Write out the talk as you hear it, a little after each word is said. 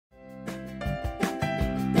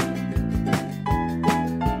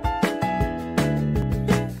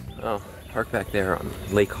park back there on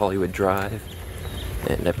Lake Hollywood Drive,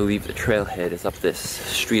 and I believe the trailhead is up this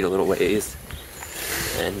street a little ways,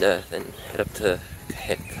 and then head up to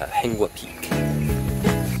Cahuenga Peak.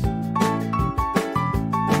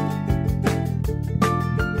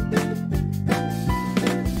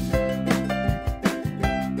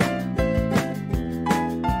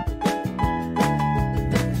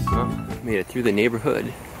 Made it through the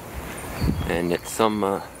neighborhood, and it's some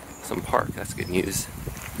park. That's good news.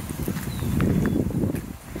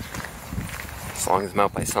 As long as I'm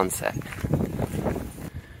out by sunset.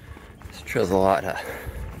 This trail's a lot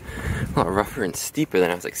rougher and steeper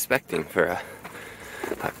than I was expecting for a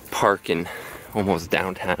park in almost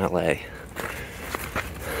downtown LA.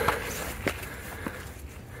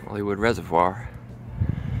 Hollywood Reservoir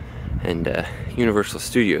and Universal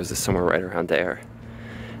Studios is somewhere right around there.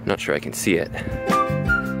 Not sure I can see it.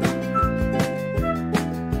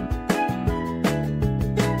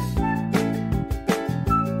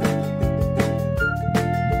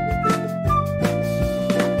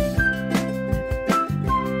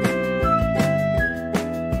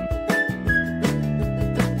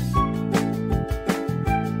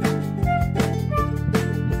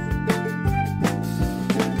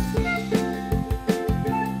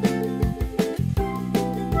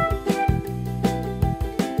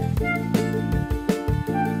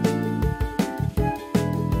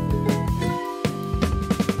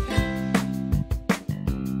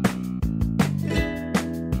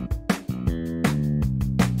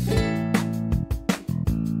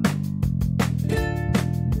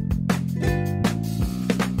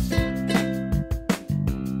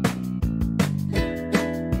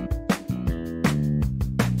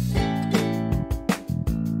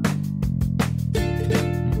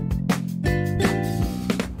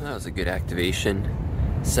 That was a good activation.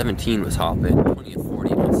 17 was hopping, 20 and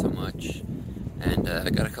 40 not so much. And I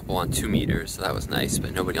got a couple on 2 meters, so that was nice,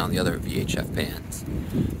 but nobody on the other VHF bands.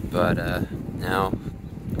 But now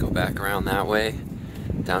go back around that way,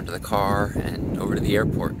 down to the car, and over to the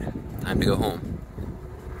airport. Time to go home.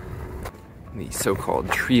 The so-called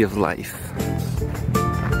Tree of Life.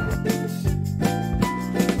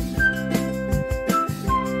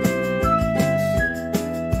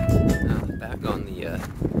 Back on the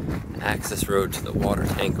access road to the water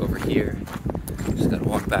tank over here. Just gotta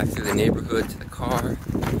walk back through the neighborhood to the car,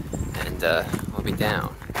 and I'll be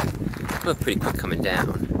down. But pretty quick coming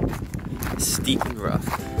down. Steep and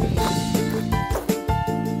rough.